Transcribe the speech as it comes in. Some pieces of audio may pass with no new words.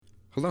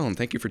Hello, and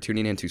thank you for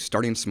tuning in to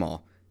Starting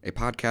Small, a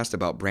podcast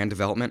about brand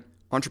development,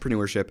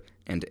 entrepreneurship,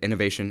 and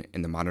innovation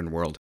in the modern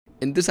world.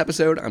 In this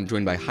episode, I'm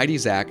joined by Heidi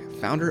Zak,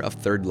 founder of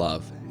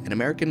ThirdLove, an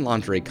American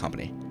lingerie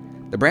company.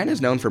 The brand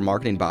is known for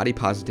marketing body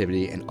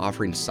positivity and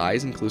offering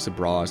size-inclusive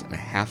bras in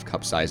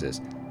half-cup sizes.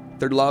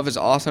 ThirdLove is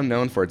also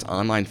known for its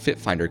online Fit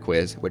Finder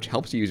quiz, which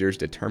helps users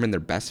determine their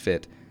best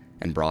fit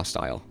and bra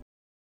style.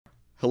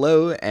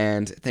 Hello,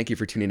 and thank you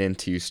for tuning in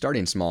to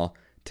Starting Small.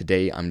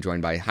 Today, I'm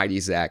joined by Heidi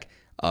Zak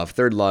of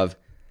ThirdLove.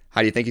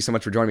 Heidi, thank you so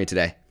much for joining me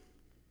today.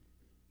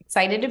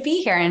 Excited to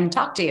be here and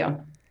talk to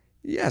you.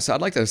 Yeah, so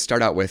I'd like to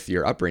start out with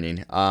your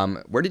upbringing.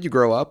 Where did you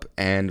grow up,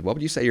 and what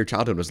would you say your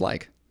childhood was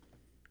like?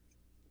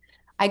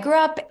 I grew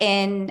up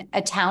in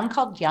a town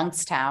called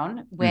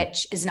Youngstown,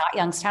 which is not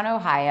Youngstown,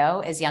 Ohio,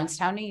 is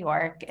Youngstown, New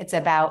York. It's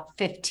about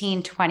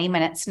 15, 20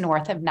 minutes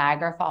north of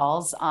Niagara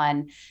Falls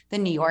on the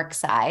New York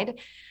side.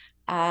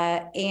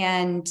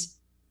 And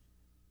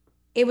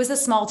it was a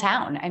small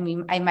town. I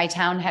mean, my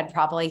town had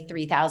probably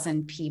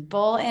 3,000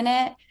 people in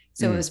it.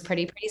 So it was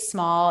pretty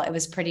small. It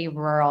was pretty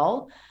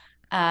rural.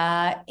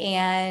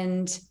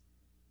 And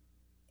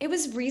it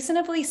was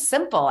reasonably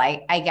simple,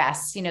 I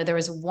guess. You know, there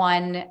was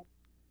one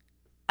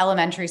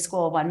elementary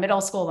school, one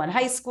middle school, one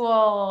high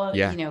school.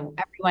 Yeah. You know,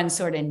 everyone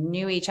sort of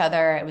knew each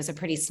other. It was a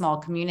pretty small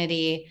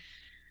community.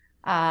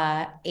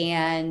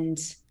 And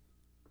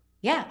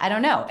yeah, I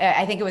don't know.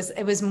 I think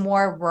it was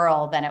more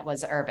rural than it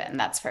was urban.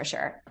 That's for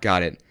sure.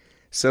 Got it.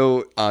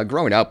 So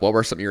growing up, what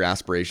were some of your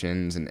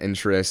aspirations and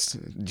interests?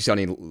 Did you sell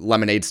any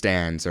lemonade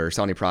stands or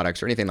sell any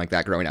products or anything like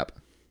that growing up?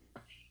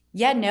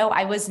 Yeah, no,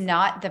 I was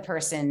not the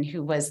person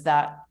who was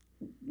the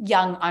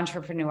young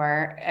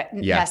entrepreneur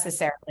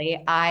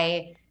necessarily.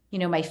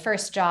 My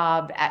first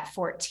job at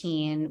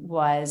 14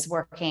 was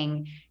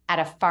working at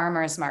a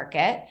farmer's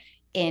market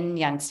in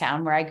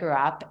Youngstown where I grew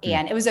up.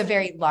 And it was a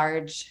very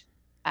large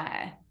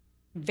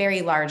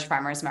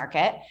farmer's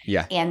market.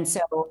 Yeah. And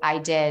so I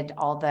did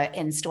all the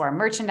in-store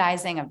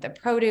merchandising of the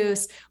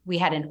produce. We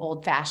had an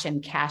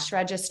old-fashioned cash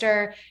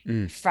register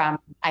from,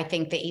 I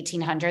think, the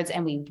 1800s,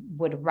 and we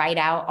would write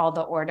out all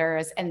the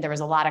orders. And there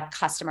was a lot of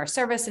customer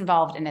service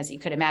involved. And as you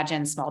could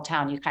imagine, small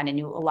town, you kind of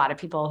knew a lot of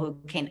people who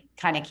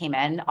came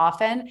in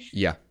often.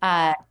 Yeah.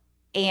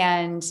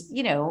 And,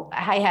 you know,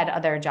 I had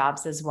other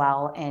jobs as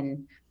well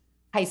in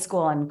high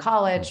school and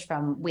college,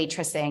 from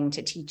waitressing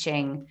to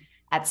teaching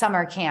at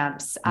summer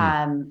camps.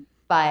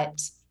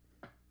 But,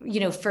 you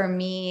know, for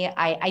me,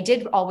 I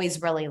did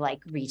always really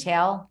like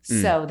retail.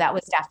 So that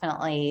was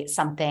definitely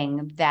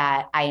something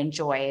that I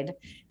enjoyed.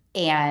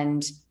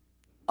 And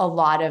a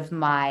lot of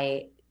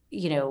my,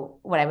 you know,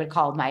 what I would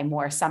call my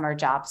more summer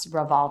jobs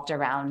revolved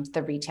around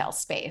the retail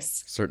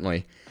space.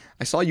 Certainly.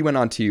 I saw you went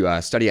on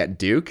to study at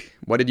Duke.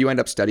 What did you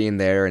end up studying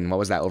there, and what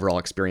was that overall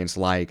experience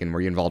like? And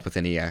were you involved with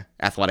any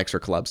athletics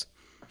or clubs?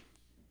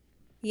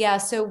 Yeah.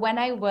 So when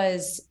I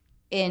was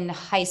in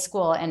high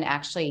school and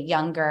actually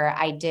younger,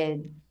 I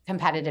did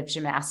competitive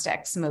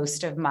gymnastics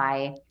most of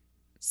my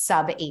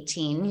sub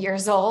 18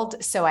 years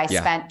old. So I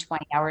spent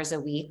 20 hours a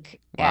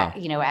week at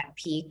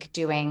peak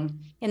doing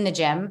in the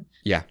gym.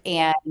 Yeah.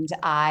 And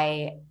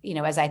I, you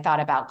know, as I thought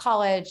about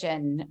college,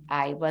 and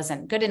I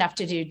wasn't good enough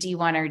to do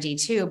D1 or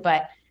D2,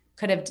 but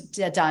could have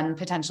done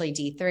potentially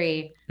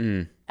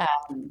D3.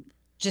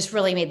 Just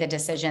really made the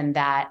decision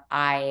that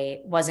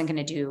I wasn't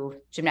going to do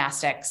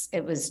gymnastics.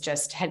 It was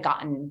just had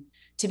gotten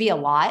to be a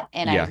lot,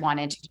 and I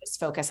wanted to just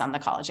focus on the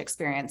college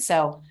experience.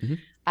 So,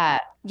 I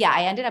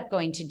ended up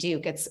going to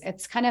Duke.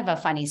 It's kind of a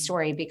funny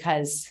story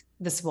because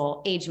this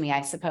will age me, I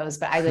suppose,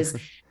 but I was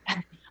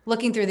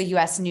looking through the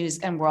U.S. News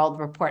and World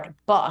Report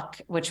book,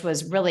 which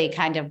was really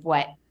kind of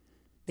what,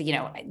 you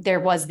know, there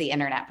was the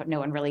internet, but no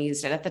one really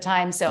used it at the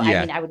time. So, I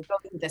mean, I would go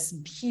through this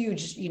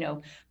huge, you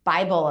know,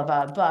 Bible of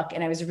a book,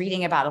 and I was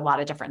reading about a lot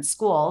of different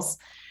schools.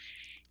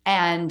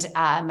 And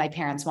my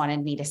parents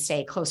wanted me to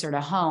stay closer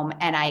to home.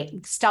 And I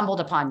stumbled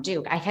upon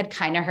Duke. I had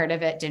kind of heard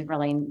of it, didn't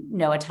really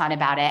know a ton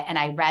about it. And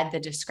I read the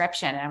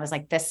description and I was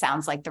like, this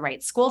sounds like the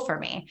right school for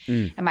me.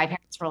 And my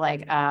parents were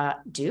like,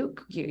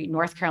 Duke,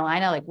 North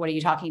Carolina, like, what are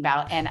you talking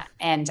about?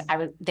 And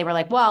they were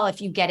like, well,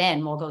 if you get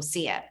in, we'll go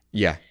see it.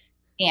 Yeah.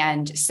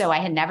 And so I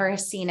had never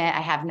seen it. I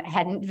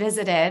hadn't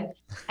visited,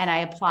 and I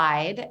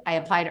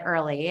applied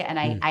early, and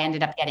I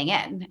ended up getting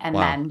in, and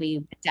then we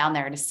went down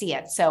there to see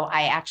it. So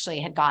I actually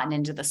had gotten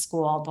into the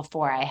school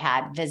before I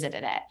had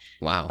visited it.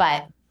 Wow.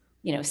 But,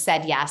 you know,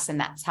 said yes. And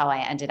that's how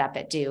I ended up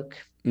at Duke,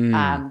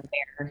 where,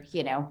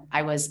 you know,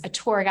 I was a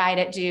tour guide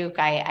at Duke.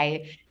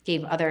 I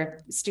gave other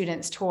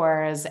students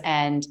tours,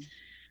 and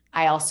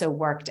I also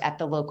worked at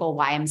the local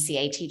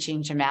YMCA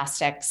teaching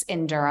gymnastics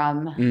in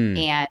Durham,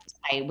 and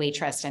I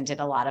waitressed and did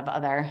a lot of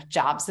other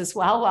jobs as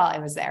well while I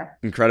was there.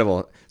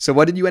 Incredible. So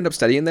what did you end up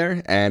studying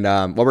there? And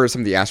what were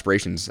some of the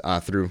aspirations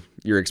through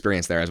your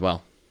experience there as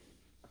well?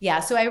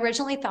 Yeah. So I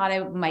originally thought I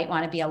might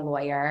want to be a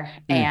lawyer,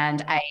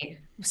 and I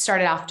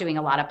started off doing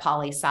a lot of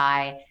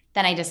poli-sci.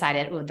 Then I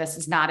decided, oh, this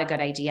is not a good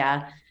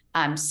idea.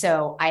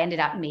 So I ended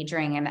up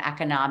majoring in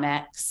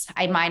economics.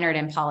 I minored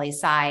in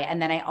poli-sci,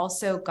 and then I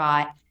also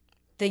got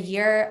the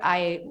year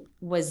I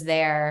was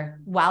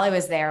there, while I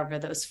was there over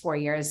those 4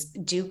 years,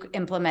 Duke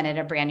implemented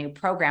a brand new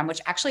program,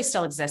 which actually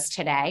still exists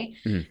today.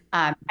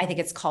 I think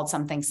it's called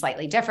something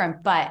slightly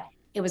different, but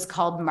it was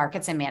called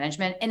Markets and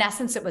Management. In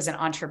essence, it was an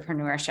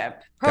entrepreneurship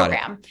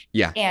program.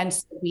 Yeah. And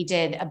so we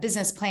did a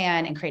business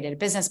plan and created a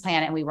business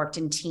plan, and we worked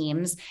in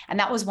teams. And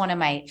that was one of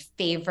my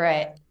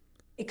favorite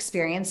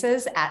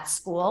experiences at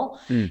school.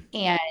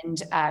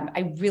 And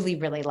I really,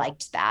 really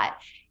liked that.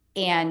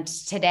 And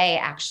today,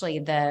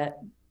 actually,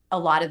 a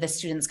lot of the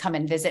students come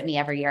and visit me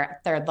every year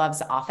at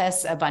ThirdLove's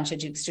office. A bunch of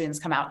Duke students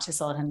come out to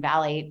Silicon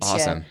Valley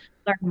to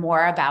learn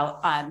more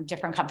about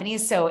different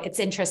companies. So it's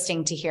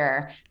interesting to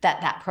hear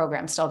that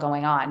program's still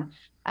going on.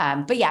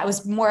 But yeah, it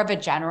was more of a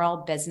general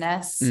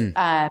business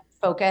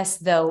focus,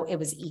 though it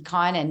was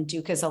econ, and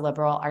Duke is a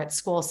liberal arts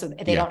school, so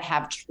they don't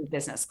have true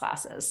business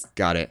classes.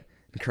 Got it.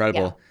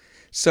 Incredible. Yeah.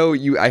 So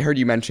I heard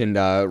you mentioned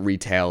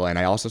retail, and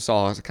I also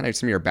saw kind of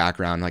some of your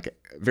background, like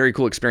very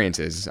cool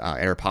experiences.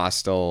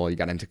 Aeropostale, you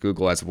got into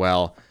Google as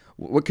well.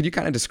 What could you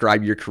kind of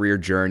describe your career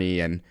journey,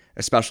 and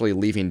especially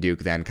leaving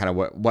Duke then, kind of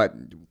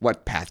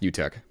what path you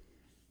took?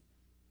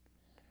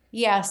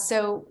 Yeah,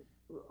 so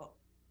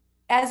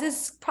as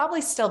is probably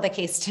still the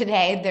case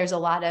today, there's a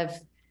lot of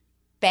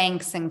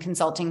banks and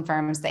consulting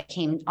firms that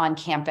came on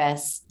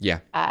campus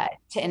to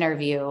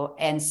interview.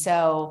 And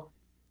so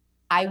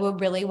I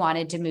really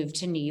wanted to move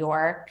to New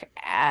York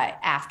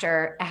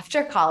after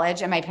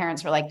college, and my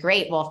parents were like,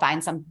 "Great, we'll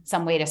find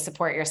some way to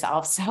support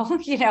yourself." So,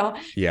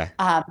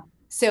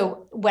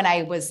 so when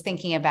I was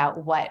thinking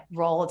about what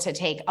role to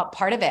take, a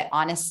part of it,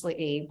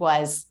 honestly,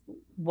 was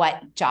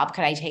what job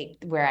could I take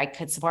where I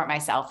could support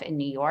myself in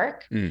New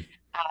York.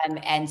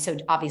 And so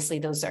obviously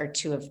those are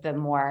two of the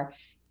more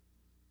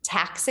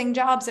taxing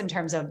jobs in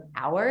terms of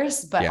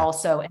hours, but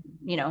also,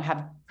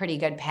 have pretty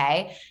good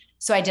pay.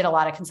 So I did a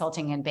lot of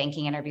consulting and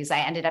banking interviews. I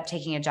ended up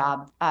taking a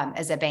job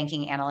as a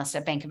banking analyst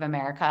at Bank of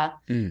America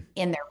in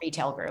their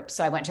retail group.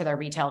 So I went to their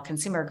retail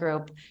consumer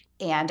group,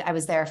 and I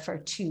was there for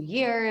 2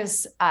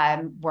 years,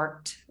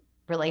 worked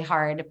really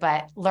hard,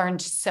 but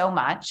learned so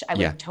much. I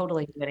would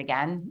totally do it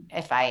again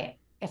if I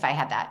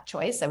had that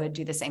choice. I would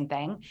do the same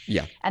thing.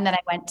 Yeah. And then I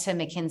went to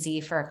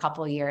McKinsey for a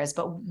couple of years,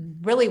 but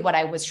really what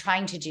I was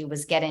trying to do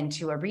was get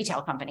into a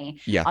retail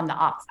company on the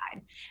ops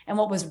side. And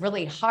what was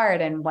really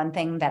hard, and one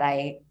thing that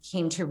I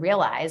came to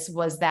realize,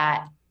 was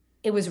that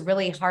it was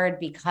really hard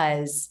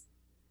because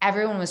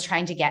everyone was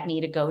trying to get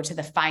me to go to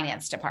the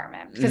finance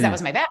department, because that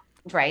was my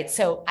background, right?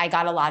 So I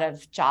got a lot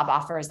of job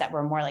offers that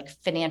were more like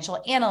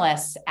financial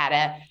analysts at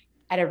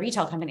a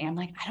retail company. I'm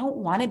like, I don't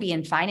want to be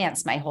in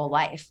finance my whole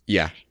life.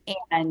 Yeah.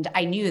 And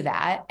I knew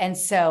that. And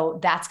so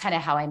that's kind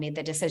of how I made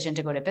the decision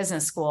to go to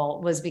business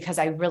school, was because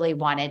I really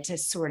wanted to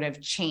sort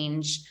of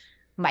change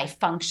my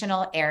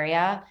functional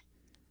area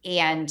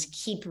and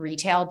keep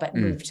retail, but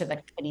move to the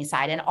company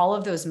side. And all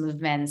of those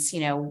movements,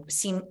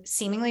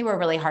 seemingly were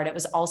really hard. It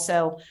was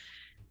also,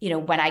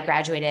 when I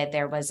graduated,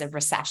 there was a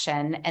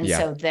recession. And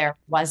so there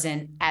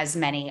wasn't as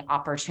many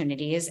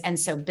opportunities. And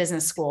so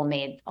business school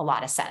made a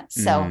lot of sense.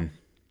 So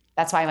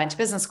that's why I went to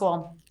business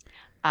school.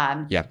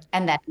 And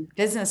then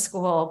business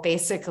school,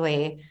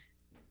 basically,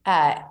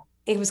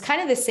 it was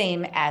kind of the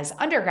same as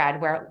undergrad,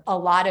 where a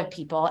lot of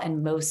people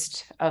and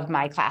most of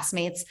my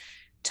classmates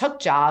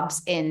took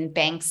jobs in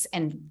banks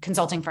and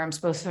consulting firms,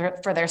 both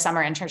for their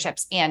summer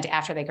internships and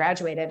after they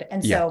graduated.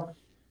 And so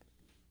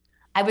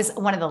I was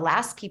one of the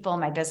last people in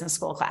my business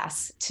school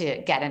class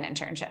to get an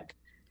internship.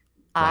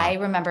 Wow. I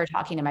remember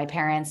talking to my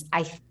parents.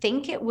 I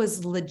think it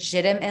was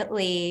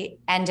legitimately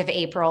end of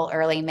April,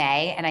 early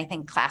May. And I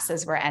think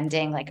classes were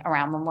ending like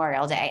around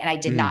Memorial Day. And I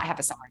did not have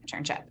a summer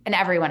internship, and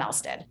everyone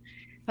else did.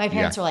 My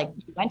parents were like,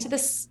 "You went to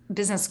this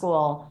business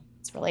school.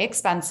 It's really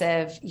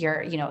expensive.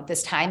 You're,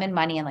 this time and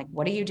money. And like,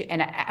 what do you do?"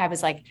 And I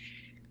was like,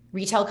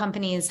 retail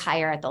companies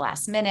hire at the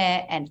last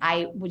minute. And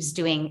I was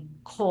doing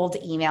cold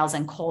emails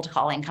and cold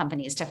calling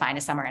companies to find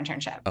a summer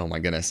internship. Oh my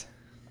goodness.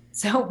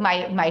 So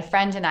my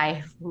friend and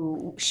I,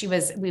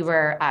 we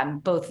were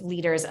both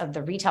leaders of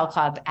the retail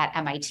club at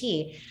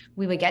MIT.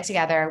 We would get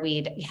together.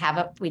 We'd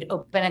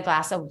open a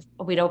bottle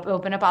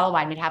of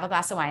wine. We'd have a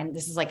glass of wine.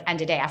 This is like end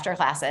of day after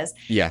classes.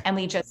 Yeah. And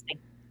we just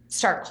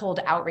start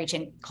cold outreach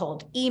and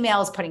cold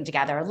emails, putting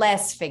together a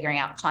list, figuring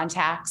out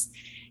contacts,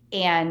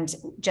 and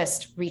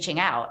just reaching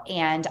out.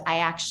 And I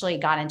actually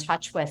got in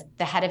touch with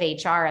the head of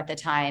HR at the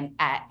time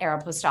at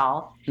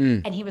Aeropostale.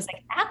 And he was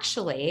like,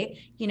 "Actually,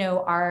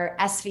 our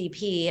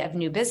SVP of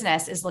new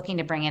business is looking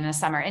to bring in a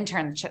summer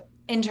intern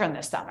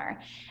this summer."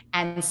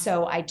 And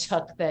so I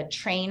took the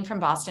train from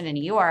Boston to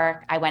New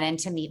York. I went in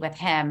to meet with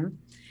him,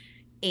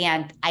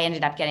 and I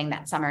ended up getting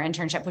that summer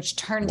internship, which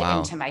turned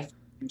into my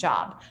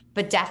job.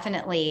 But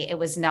definitely it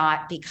was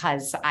not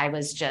because I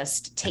was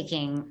just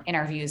taking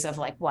interviews of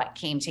like what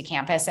came to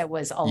campus. It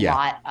was a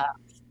lot of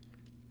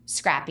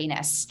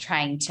scrappiness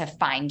trying to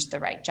find the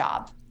right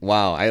job.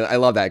 Wow. I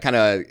love that. It kind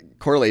of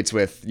correlates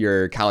with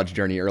your college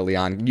journey early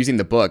on using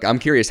the book. I'm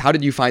curious, how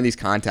did you find these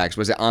contacts?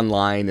 Was it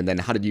online? And then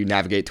how did you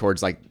navigate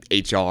towards like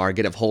HR,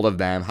 get a hold of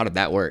them? How did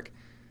that work?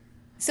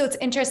 So it's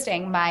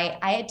interesting. I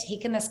had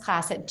taken this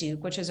class at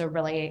Duke, which is a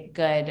really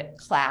good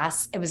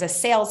class. It was a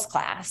sales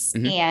class.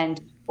 Mm-hmm.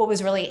 And what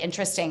was really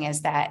interesting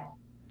is that,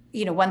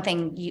 one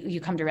thing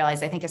you come to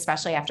realize, I think,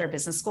 especially after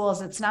business school,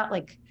 is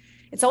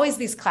it's always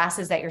these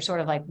classes that you're sort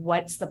of like,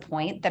 what's the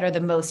point, that are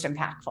the most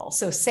impactful.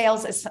 So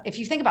if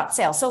you think about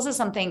sales is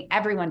something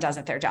everyone does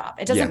at their job.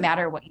 It doesn't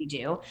matter what you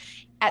do.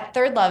 At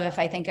ThirdLove, if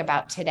I think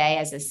about today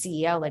as a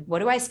CEO, like, what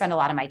do I spend a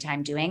lot of my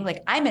time doing?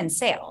 Like, I'm in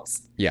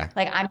sales. Yeah.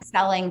 Like, I'm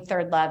selling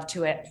ThirdLove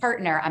to a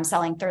partner. I'm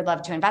selling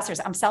ThirdLove to investors.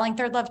 I'm selling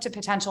ThirdLove to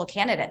potential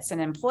candidates and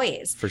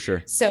employees. For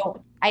sure.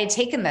 So I had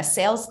taken the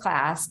sales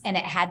class, and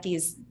it had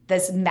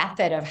this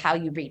method of how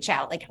you reach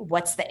out. Like,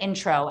 what's the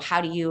intro?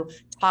 How do you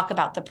talk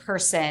about the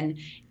person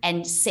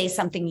and say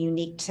something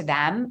unique to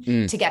them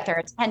to get their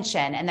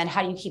attention? And then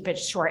how do you keep it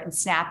short and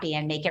snappy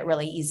and make it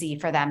really easy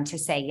for them to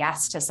say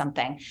yes to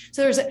something?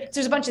 So there's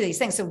a bunch of these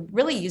things. So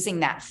really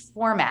using that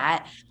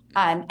format,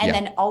 and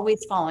then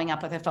always following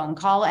up with a phone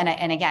call.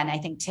 And again, I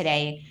think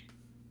today,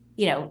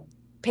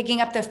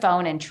 picking up the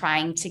phone and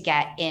trying to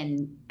get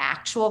in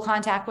actual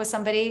contact with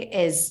somebody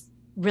is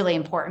really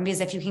important,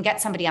 because if you can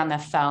get somebody on the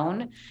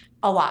phone,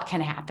 a lot can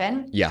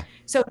happen. Yeah.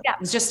 So it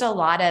was just a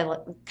lot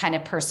of kind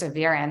of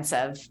perseverance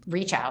of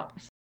reach out.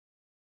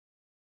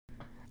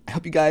 I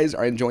hope you guys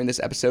are enjoying this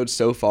episode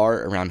so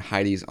far around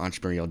Heidi's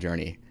entrepreneurial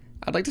journey.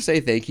 I'd like to say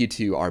thank you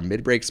to our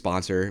mid-break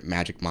sponsor,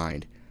 Magic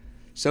Mind.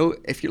 So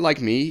if you're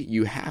like me,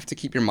 you have to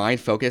keep your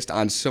mind focused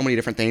on so many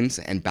different things,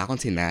 and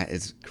balancing that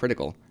is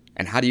critical.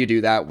 And how do you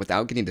do that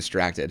without getting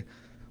distracted?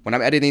 When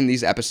I'm editing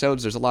these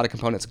episodes, there's a lot of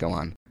components go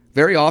on.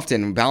 Very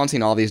often,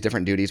 balancing all these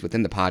different duties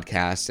within the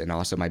podcast and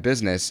also my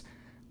business,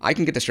 I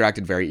can get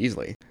distracted very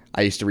easily.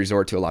 I used to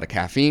resort to a lot of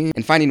caffeine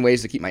and finding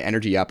ways to keep my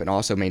energy up and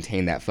also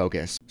maintain that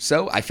focus.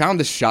 So I found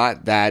this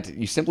shot that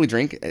you simply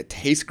drink, it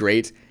tastes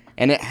great,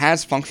 and it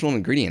has functional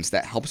ingredients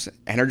that helps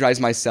energize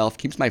myself,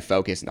 keeps my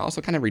focus, and also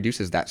kind of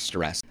reduces that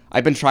stress.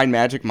 I've been trying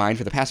Magic Mind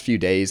for the past few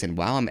days, and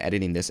while I'm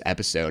editing this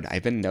episode,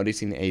 I've been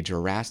noticing a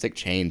drastic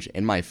change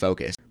in my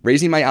focus,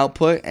 raising my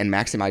output and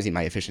maximizing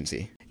my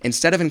efficiency.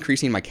 Instead of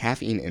increasing my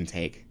caffeine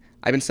intake,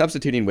 I've been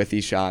substituting with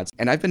these shots,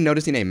 and I've been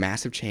noticing a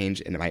massive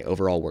change in my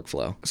overall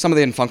workflow. Some of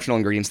the functional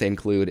ingredients they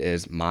include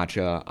is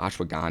matcha,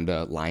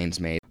 ashwagandha, lion's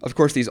mane. Of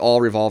course, these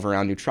all revolve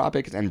around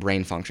nootropics and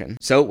brain function.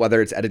 So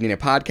whether it's editing a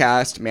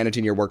podcast,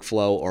 managing your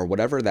workflow, or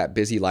whatever that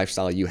busy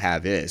lifestyle you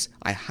have is,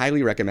 I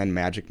highly recommend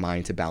Magic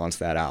Mind to balance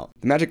that out.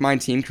 The Magic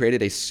Mind team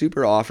created a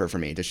super offer for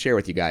me to share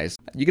with you guys.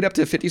 You get up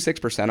to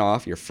 56%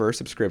 off your first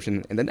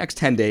subscription in the next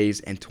 10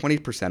 days, and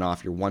 20%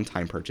 off your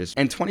one-time purchase,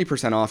 and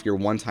 20% off your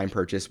one-time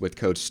purchase with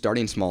code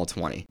StartingSmall20.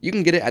 You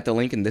can get it at the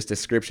link in this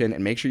description,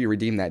 and make sure you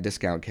redeem that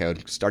discount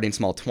code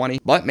StartingSmall20,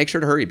 but make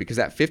sure to hurry, because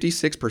that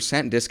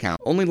 56%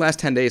 discount only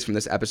lasts 10 days from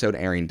this episode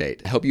airing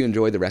date. I hope you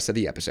enjoy the rest of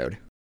the episode.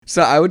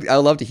 So I would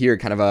love to hear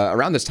kind of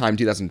around this time,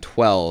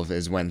 2012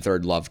 is when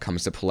ThirdLove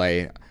comes to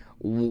play.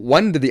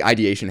 When did the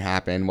ideation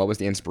happen? What was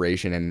the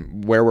inspiration,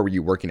 and where were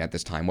you working at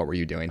this time? What were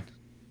you doing?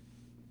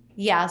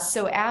 Yeah.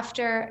 So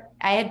after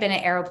I had been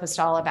at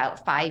Aeropostale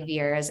about 5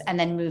 years and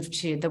then moved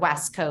to the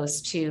West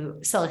Coast to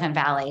Silicon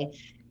Valley.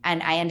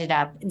 And I ended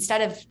up,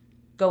 instead of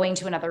going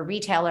to another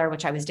retailer,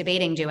 which I was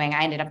debating doing,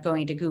 I ended up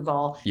going to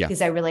Google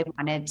because I really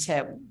wanted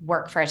to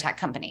work for a tech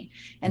company.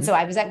 And so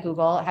I was at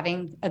Google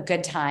having a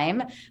good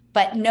time,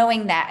 but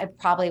knowing that it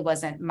probably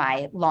wasn't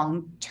my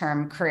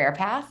long-term career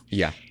path.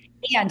 Yeah.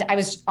 And I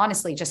was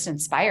honestly just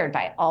inspired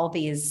by all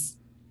these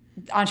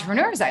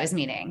entrepreneurs I was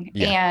meeting.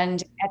 Yeah.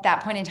 And at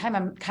that point in time,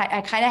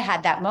 I kind of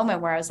had that moment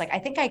where I was like, I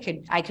think I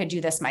could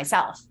do this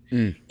myself.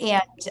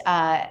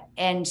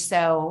 And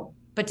so,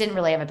 but didn't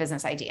really have a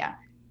business idea,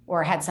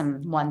 or had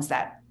some ones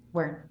that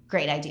were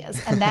great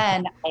ideas. And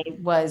then I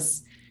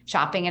was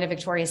shopping at a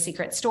Victoria's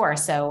Secret store.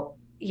 So,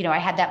 I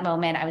had that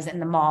moment. I was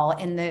in the mall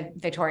in the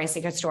Victoria's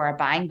Secret store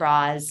buying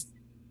bras,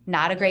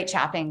 not a great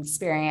shopping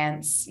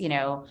experience,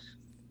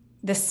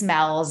 the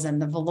smells and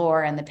the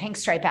velour and the pink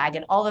stripe bag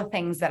and all the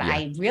things that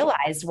I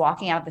realized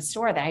walking out the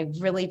store that I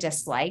really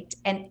disliked.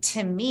 And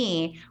to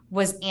me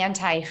was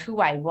anti who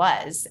I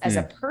was as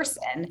a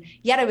person,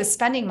 yet I was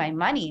spending my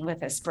money with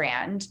this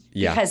brand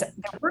because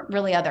there weren't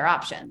really other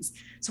options.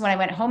 So when I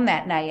went home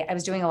that night, I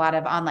was doing a lot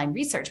of online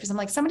research because I'm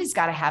like, somebody's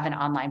got to have an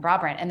online bra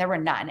brand. And there were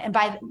none. And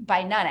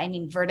by none, I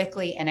mean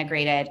vertically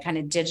integrated, kind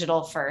of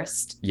digital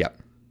first.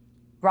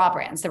 Bra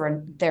brands.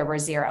 There were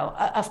zero.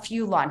 A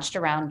few launched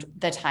around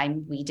the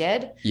time we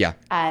did.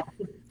 At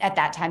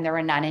that time, there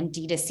were none. And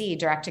D2C,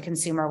 direct to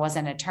consumer,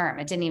 wasn't a term.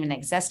 It didn't even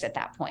exist at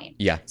that point.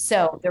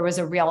 So there was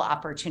a real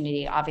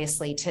opportunity,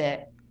 obviously,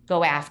 to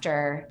go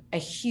after a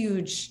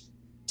huge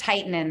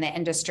titan in the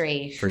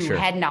industry who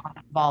had not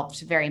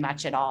evolved very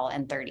much at all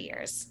in 30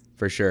 years.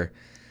 For sure.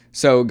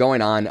 So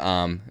going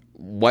on,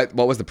 what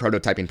was the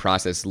prototyping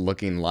process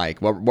looking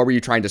like? What were you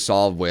trying to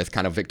solve with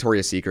kind of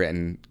Victoria's Secret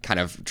and kind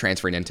of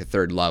transferring into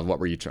ThirdLove? What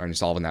were you trying to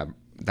solve in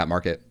that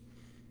market?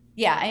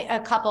 Yeah, a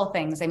couple of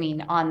things. I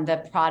mean, on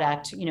the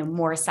product,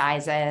 more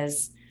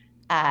sizes,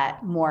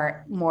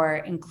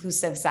 more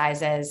inclusive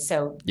sizes.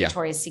 So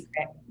Victoria's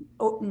Secret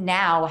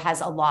now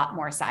has a lot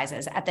more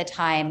sizes. At the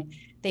time,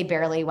 they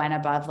barely went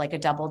above like a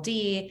double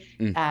D.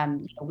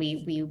 Mm.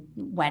 We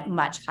went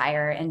much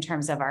higher in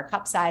terms of our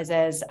cup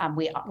sizes.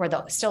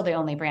 We're still the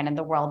only brand in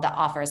the world that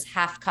offers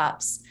half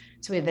cups.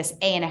 So we have this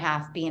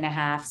A.5,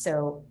 B.5.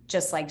 So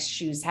just like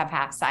shoes have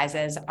half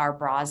sizes, our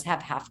bras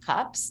have half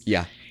cups.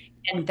 Yeah.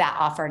 And that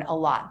offered a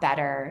lot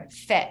better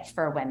fit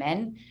for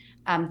women.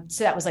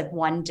 So that was like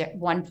one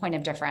point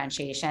of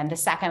differentiation. The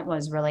second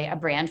was really a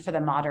brand for the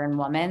modern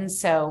woman.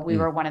 So we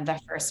were one of the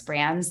first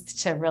brands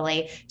to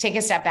really take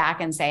a step back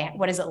and say,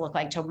 what does it look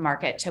like to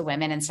market to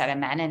women instead of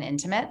men in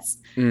intimates?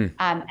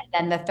 And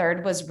then the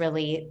third was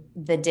really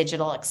the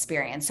digital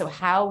experience. So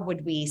how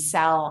would we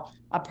sell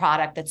a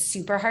product that's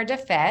super hard to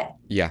fit?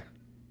 Yeah.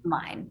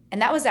 Online. And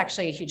that was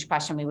actually a huge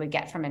question we would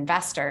get from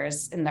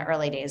investors in the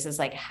early days, is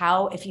like,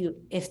 how, if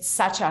it's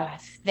such a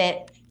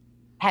fit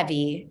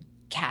heavy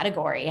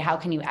category, how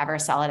can you ever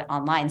sell it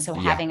online? So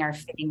having our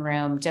fitting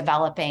room,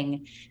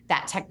 developing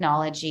that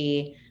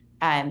technology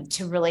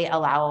to really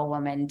allow a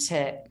woman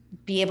to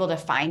be able to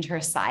find her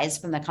size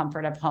from the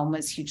comfort of home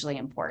was hugely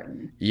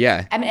important.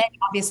 Yeah. I mean,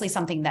 obviously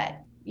something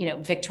that,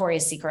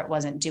 Victoria's Secret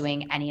wasn't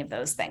doing any of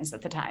those things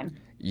at the time.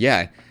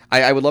 Yeah.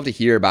 I would love to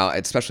hear about,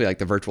 especially like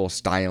the virtual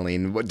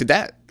styling. Did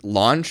that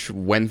launch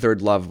when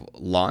ThirdLove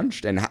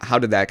launched? And how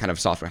did that kind of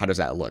software, how does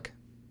that look?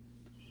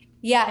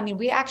 Yeah, I mean,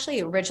 we actually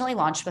originally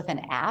launched with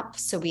an app.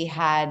 So we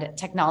had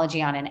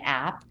technology on an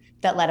app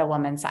that let a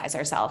woman size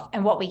herself.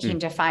 And what we came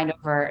to find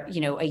over,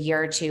 a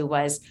year or two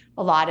was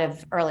a lot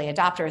of early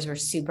adopters were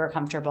super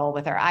comfortable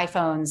with our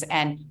iPhones.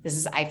 And this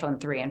is iPhone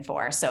 3 and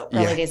 4. So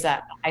early days of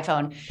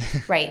iPhone,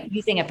 right,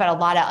 using it. But a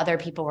lot of other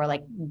people were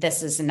like,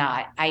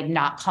 I'm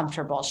not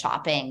comfortable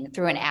shopping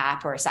through an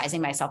app or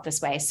sizing myself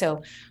this way.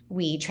 So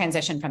we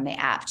transitioned from the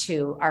app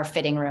to our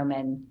fitting room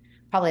in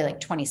probably like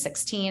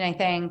 2016, I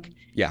think.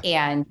 Yeah.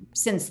 And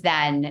since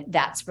then,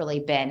 it's really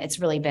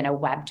been a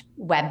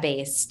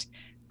web-based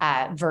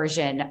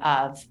version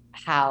of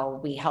how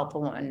we help a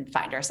woman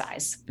find her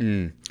size.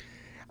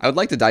 I would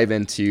like to dive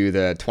into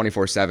the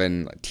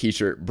 24/7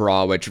 t-shirt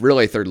bra, which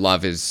really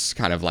ThirdLove is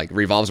kind of like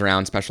revolves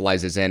around,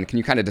 specializes in. Can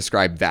you kind of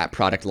describe that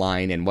product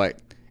line and what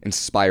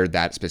inspired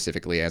that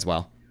specifically as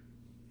well?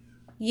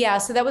 Yeah,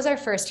 so that was our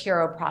first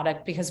hero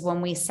product, because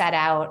when we set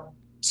out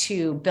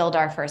to build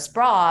our first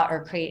bra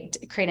or create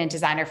and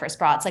design our first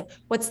bra, it's like,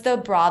 what's the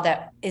bra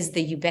that is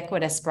the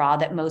ubiquitous bra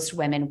that most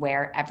women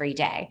wear every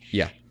day?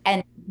 Yeah.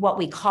 And what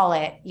we call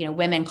it,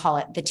 women call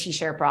it the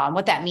t-shirt bra. And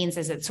what that means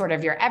is it's sort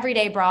of your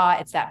everyday bra.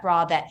 It's that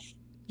bra that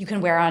you can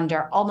wear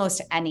under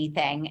almost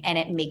anything, and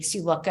it makes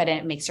you look good and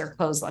it makes your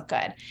clothes look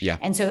good. Yeah.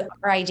 And so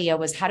our idea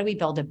was, how do we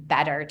build a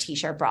better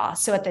t-shirt bra?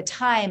 So at the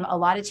time, a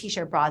lot of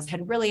t-shirt bras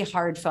had really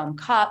hard foam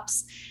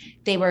cups.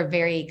 They were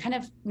very kind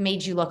of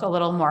made you look a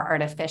little more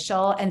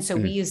artificial. And so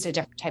we used a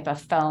different type of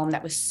foam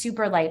that was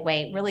super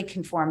lightweight, really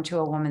conformed to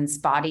a woman's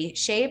body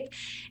shape,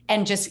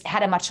 and just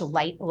had a much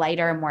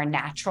lighter, more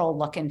natural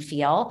look and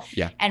feel.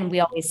 Yeah. And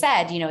we always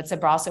said, it's a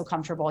bra so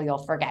comfortable,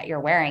 you'll forget you're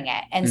wearing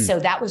it. And so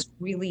that was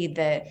really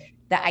the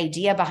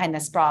idea behind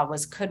this bra,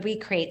 was, could we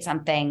create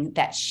something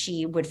that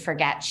she would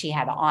forget she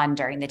had on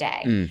during the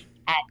day? And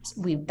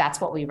that's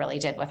what we really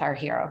did with our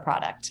hero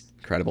product.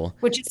 Incredible.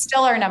 Which is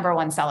still our number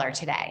one seller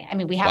today. I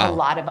mean, we have a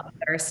lot of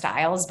other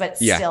styles, but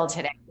still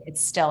today,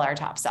 it's still our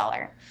top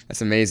seller.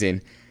 That's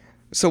amazing.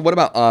 So what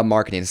about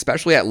marketing,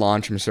 especially at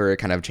launch? I'm sure it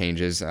kind of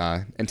changes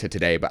into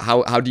today, but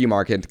how do you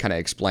market? Kind of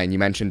explain. You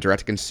mentioned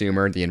direct to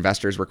consumer, the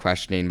investors were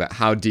questioning, but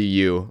how do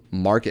you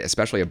market,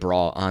 especially a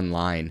bra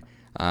online?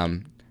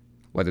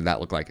 What did that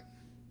look like?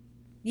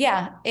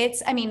 Yeah,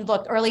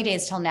 look, early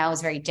days till now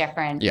is very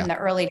different. Yeah. In the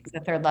early days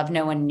of ThirdLove,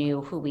 no one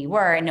knew who we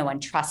were and no one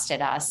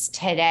trusted us.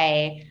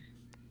 Today,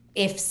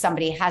 if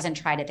somebody hasn't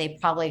tried it,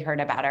 they've probably heard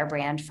about our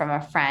brand from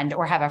a friend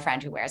or have a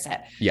friend who wears it.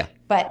 Yeah.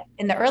 But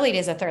in the early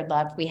days of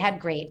ThirdLove, we had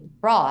great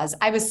bras.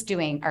 I was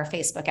doing our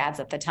Facebook ads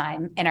at the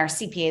time, and our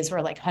CPAs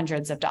were like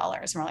hundreds of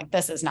dollars. And we're like,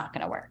 this is not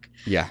going to work.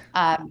 Yeah.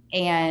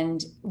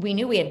 And we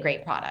knew we had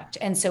great product.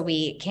 And so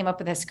we came up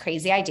with this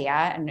crazy idea,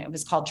 and it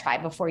was called Try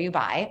Before You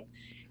Buy.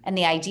 And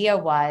the idea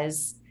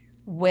was,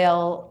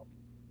 we'll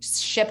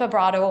ship a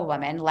bra to a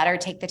woman, let her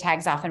take the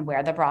tags off and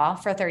wear the bra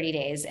for 30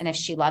 days. And if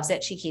she loves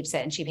it, she keeps it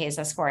and she pays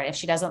us for it. If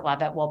she doesn't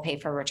love it, we'll pay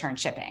for return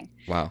shipping.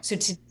 Wow. So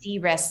to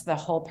de-risk the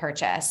whole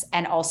purchase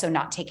and also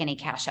not take any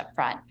cash up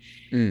front.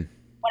 When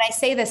I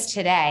say this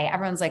today,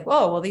 everyone's like,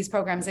 whoa, well, these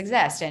programs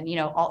exist and,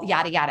 all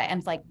yada, yada.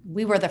 And like,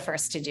 we were the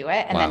first to do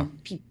it. And then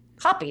people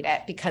copied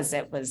it because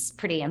it was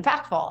pretty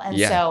impactful. And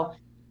so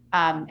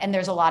and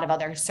there's a lot of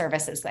other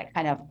services that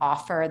kind of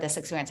offer this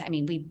experience. I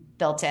mean, we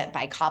built it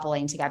by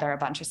cobbling together a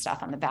bunch of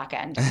stuff on the back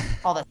end,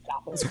 all this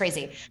stuff. It was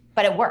crazy,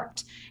 but it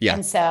worked. Yeah.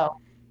 And so,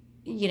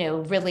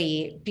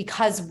 really,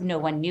 because no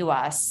one knew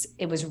us,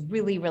 it was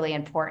really, really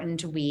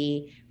important.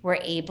 We were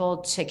able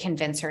to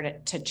convince her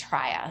to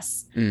try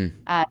us.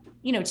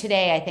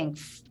 Today, I think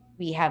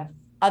we have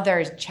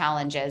other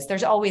challenges.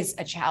 There's always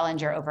a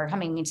challenge you're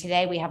overcoming. I mean,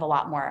 today we have a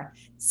lot more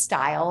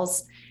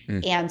styles.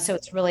 And so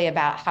it's really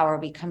about how are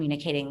we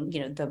communicating,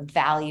 the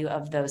value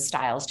of those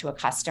styles to a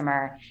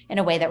customer in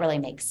a way that really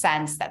makes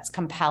sense, that's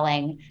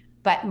compelling,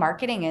 But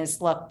marketing is,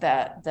 look,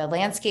 the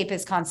landscape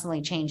is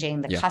constantly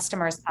changing. The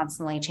customer is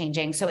constantly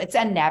changing. So it's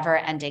a never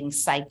ending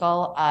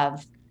cycle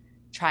of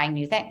trying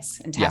new things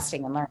and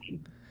testing and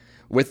learning.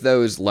 With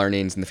those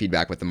learnings and the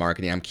feedback with the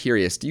marketing, I'm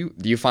curious, do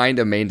you find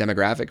a main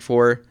demographic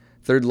for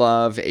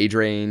ThirdLove, age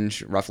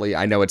range, roughly?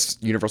 I know it's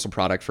universal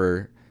product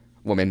for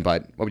women,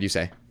 but what would you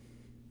say?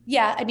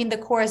 Yeah, I mean, the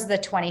core is the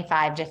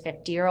 25 to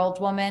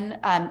 50-year-old woman.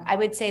 I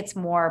would say it's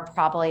more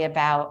probably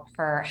about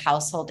her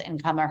household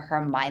income or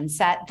her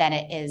mindset than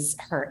it is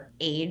her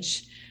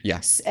age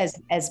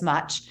as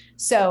much.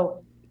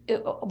 So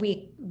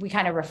we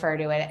kind of refer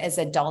to it as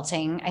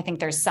adulting. I think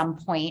there's some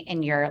point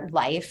in your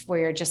life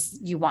where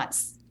you want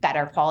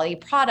better quality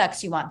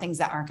products. You want things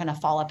that aren't going to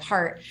fall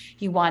apart.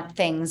 You want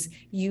things,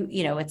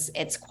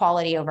 it's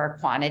quality over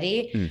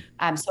quantity.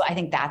 So I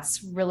think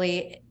that's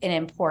really an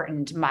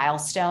important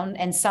milestone.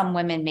 And some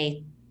women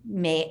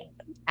may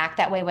act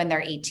that way when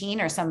they're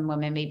 18, or some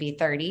women may be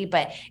 30,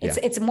 but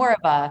it's more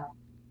of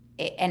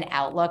an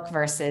outlook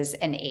versus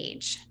an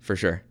age. For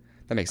sure.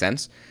 That makes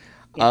sense.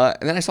 And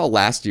then I saw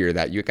last year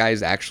that you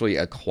guys actually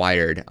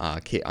acquired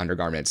Kit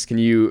Undergarments. Can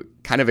you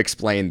kind of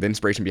explain the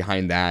inspiration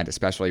behind that,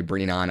 especially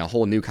bringing on a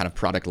whole new kind of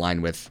product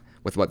line with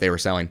what they were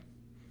selling?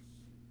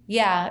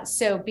 Yeah.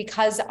 So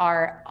because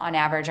on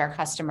average, our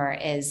customer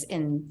is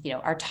in,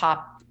 our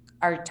top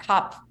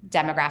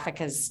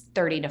demographic is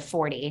 30 to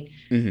 40.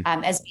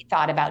 As we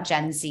thought about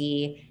Gen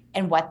Z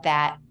and what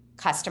that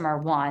customer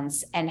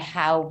wants and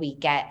how we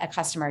get a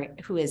customer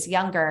who is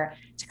younger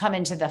to come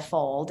into the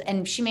fold,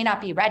 and she may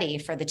not be ready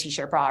for the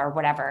t-shirt bra or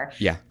whatever,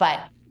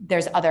 but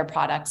there's other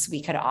products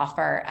we could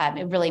offer.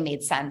 It really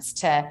made sense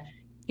to,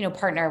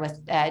 partner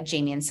with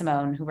Jamie and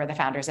Simone, who were the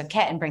founders of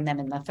Kit, and bring them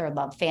in the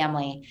ThirdLove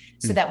family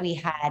so that we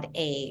had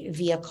a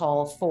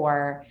vehicle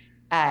for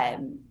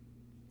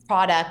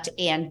product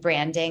and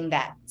branding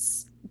that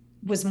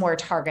was more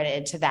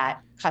targeted to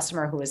that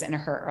customer who was in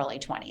her early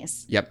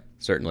 20s. Yep,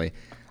 certainly.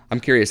 I'm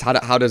curious,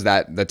 how does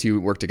the two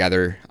work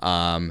together?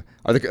 Are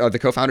the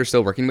co-founders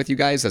still working with you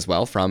guys as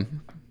well?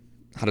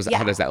 How does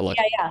that look?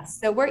 Yeah.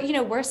 So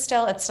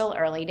it's still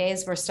early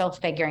days. We're still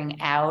figuring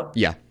out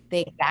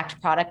the exact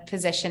product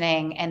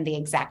positioning and the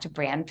exact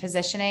brand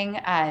positioning.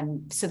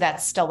 So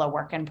that's still a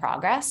work in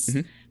progress.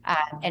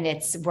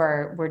 And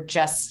we're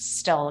just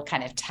still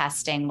kind of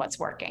testing what's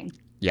working.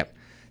 Yep,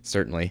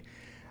 certainly.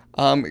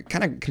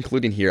 Kind of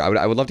concluding here,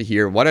 I would love to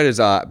hear what is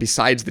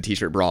besides the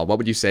t-shirt bra, what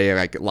would you say,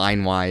 like,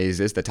 line wise,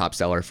 is the top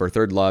seller for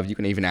ThirdLove? You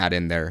can even add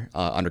in their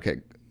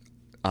underkit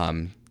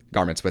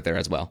garments with there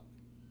as well.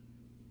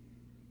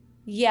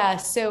 Yeah,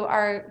 so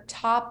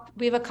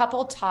we have a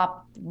couple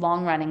top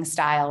long running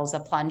styles, a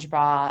plunge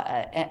bra,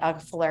 a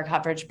fuller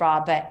coverage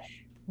bra, but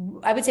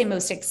I would say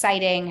most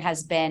exciting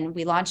has been,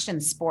 we launched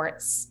in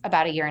sports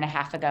about 1.5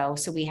 years ago.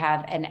 So we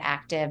have an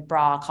active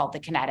bra called the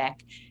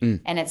Kinetic,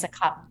 and it's a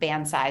cup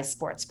band size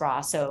sports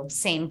bra. So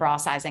same bra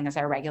sizing as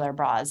our regular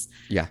bras.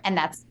 And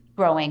that's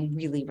growing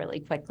really,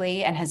 really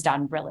quickly and has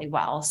done really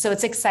well. So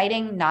it's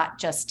exciting not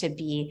just to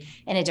be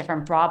in a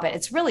different bra, but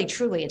it's really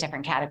truly a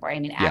different category. I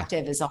mean,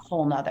 active is a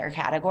whole nother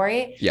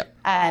category.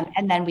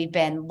 And then we've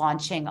been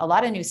launching a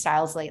lot of new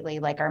styles lately,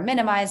 like our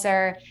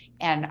minimizer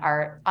and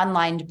our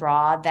unlined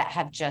bra, that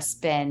have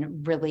just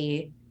been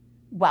really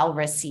well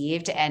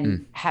received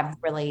and have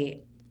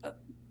really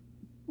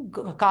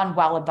gone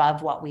well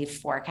above what we've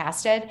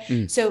forecasted.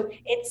 So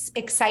it's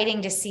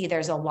exciting to see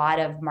there's a lot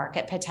of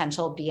market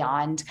potential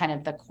beyond kind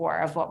of the core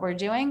of what we're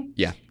doing.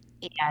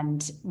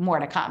 And more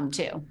to come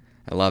too.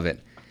 I love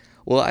it.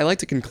 Well, I like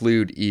to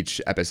conclude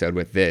each episode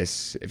with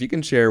this. If you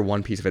can share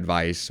one piece of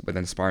advice with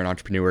an aspiring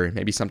entrepreneur,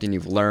 maybe something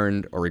you've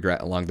learned or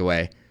regret along the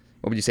way,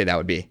 what would you say that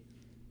would be?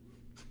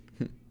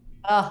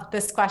 Oh,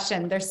 this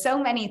question. There's so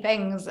many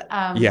things.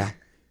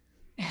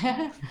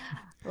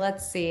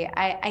 Let's see.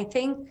 I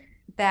think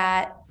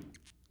that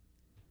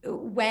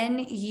when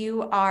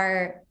you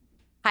are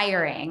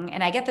hiring,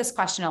 and I get this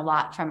question a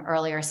lot from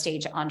earlier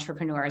stage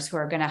entrepreneurs who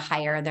are going to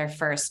hire their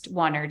first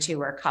 1 or 2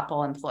 or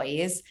couple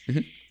employees,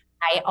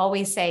 I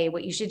always say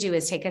what you should do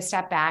is take a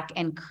step back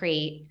and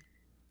create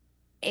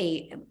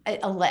a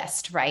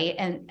list, right?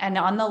 And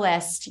on the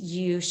list,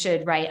 you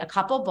should write a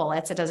couple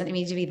bullets. It doesn't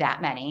need to be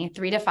that many,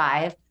 3 to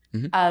 5,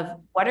 of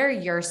what are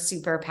your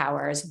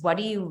superpowers? What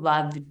do you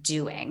love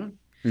doing?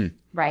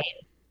 Right?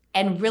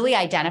 And really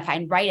identify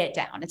and write it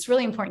down. It's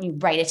really important you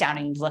write it down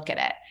and you look at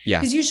it.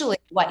 Because usually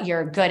what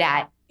you're good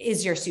at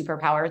is your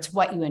superpower. It's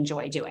what you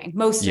enjoy doing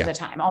most of the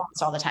time,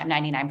 almost all the time,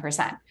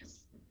 99%.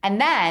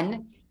 And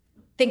then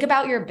think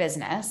about your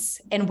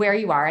business and where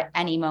you are at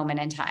any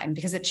moment in time,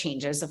 because it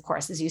changes, of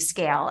course, as you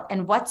scale,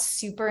 and what's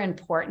super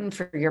important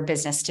for your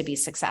business to be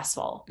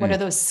successful. What are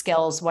those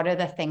skills? What are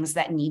the things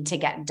that need to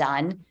get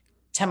done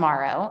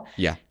tomorrow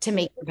to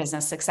make your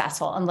business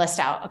successful, and list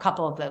out a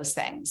couple of those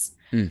things.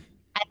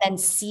 And then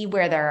see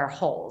where there are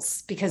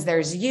holes, because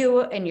there's you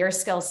and your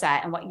skill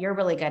set and what you're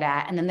really good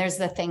at. And then there's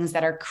the things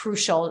that are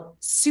crucial,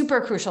 super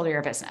crucial to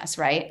your business,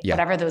 right?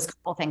 Whatever those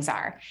couple things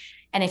are.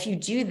 And if you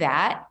do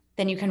that,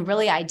 then you can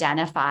really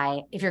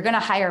identify, if you're going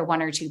to hire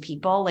 1 or 2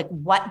 people, like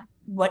what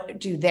what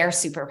do their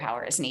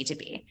superpowers need to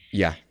be?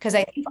 Yeah. Because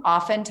I think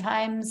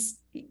oftentimes,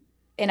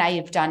 and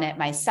I've done it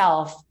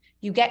myself,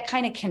 you get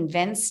kind of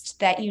convinced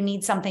that you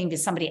need something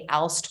because somebody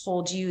else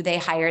told you they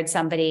hired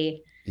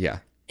somebody Yeah.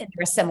 in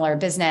a similar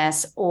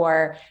business,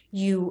 or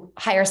you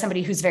hire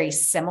somebody who's very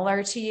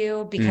similar to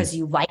you because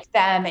you like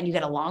them and you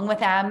get along with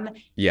them.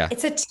 Yeah.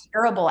 It's a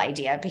terrible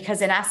idea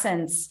because in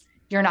essence,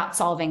 you're not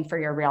solving for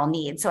your real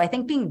needs. So I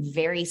think being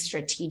very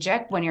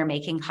strategic when you're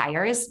making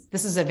hires,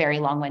 this is a very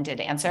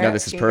long-winded answer. No,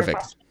 this is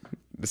perfect.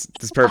 This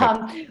is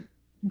perfect.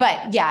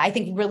 But yeah, I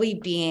think really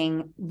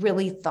being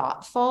really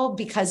thoughtful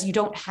because you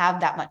don't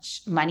have that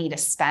much money to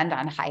spend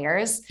on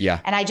hires.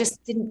 Yeah. And I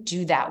just didn't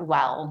do that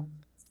well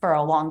for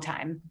a long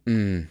time.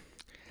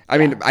 I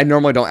mean, I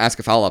normally don't ask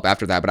a follow-up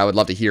after that, but I would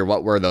love to hear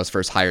what were those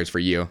first hires for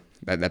you.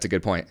 That's a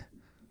good point.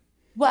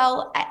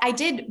 Well, I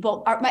did.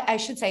 Well, I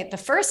should say the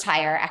first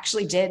hire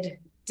actually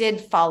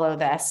did follow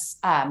this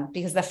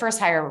because the first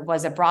hire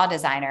was a bra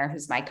designer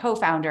who's my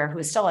co-founder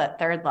who's still at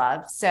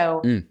ThirdLove.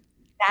 So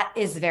that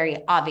is very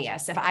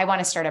obvious. If I want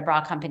to start a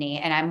bra company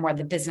and I'm more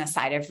the business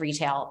side of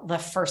retail, the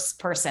first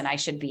person I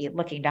should be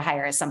looking to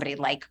hire is somebody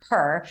like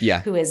her,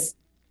 who is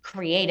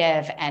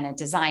creative and a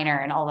designer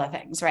and all the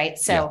things, right?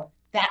 So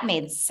that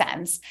made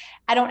sense.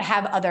 I don't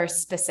have other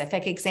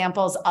specific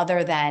examples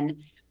other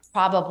than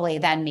probably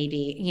then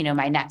maybe,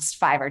 my next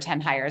 5 or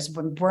 10 hires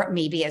weren't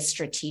maybe as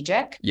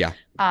strategic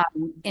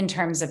in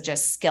terms of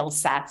just skill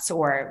sets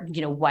or,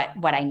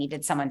 what I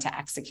needed someone to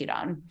execute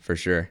on. For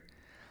sure.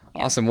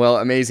 Yeah. Awesome. Well,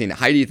 amazing.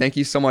 Heidi, thank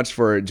you so much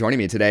for joining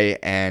me today.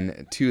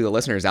 And to the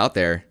listeners out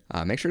there,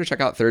 make sure to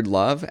check out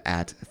ThirdLove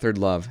at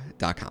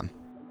thirdlove.com.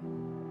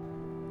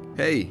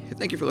 Hey,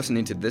 thank you for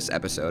listening to this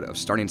episode of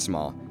Starting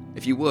Small.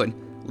 If you would,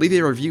 leave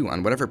a review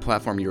on whatever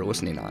platform you're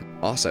listening on.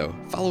 Also,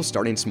 follow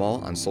Starting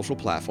Small on social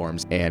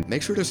platforms and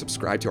make sure to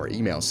subscribe to our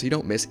emails so you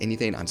don't miss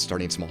anything on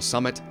Starting Small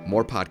Summit,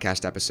 more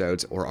podcast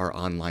episodes, or our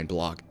online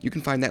blog. You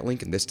can find that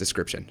link in this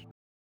description.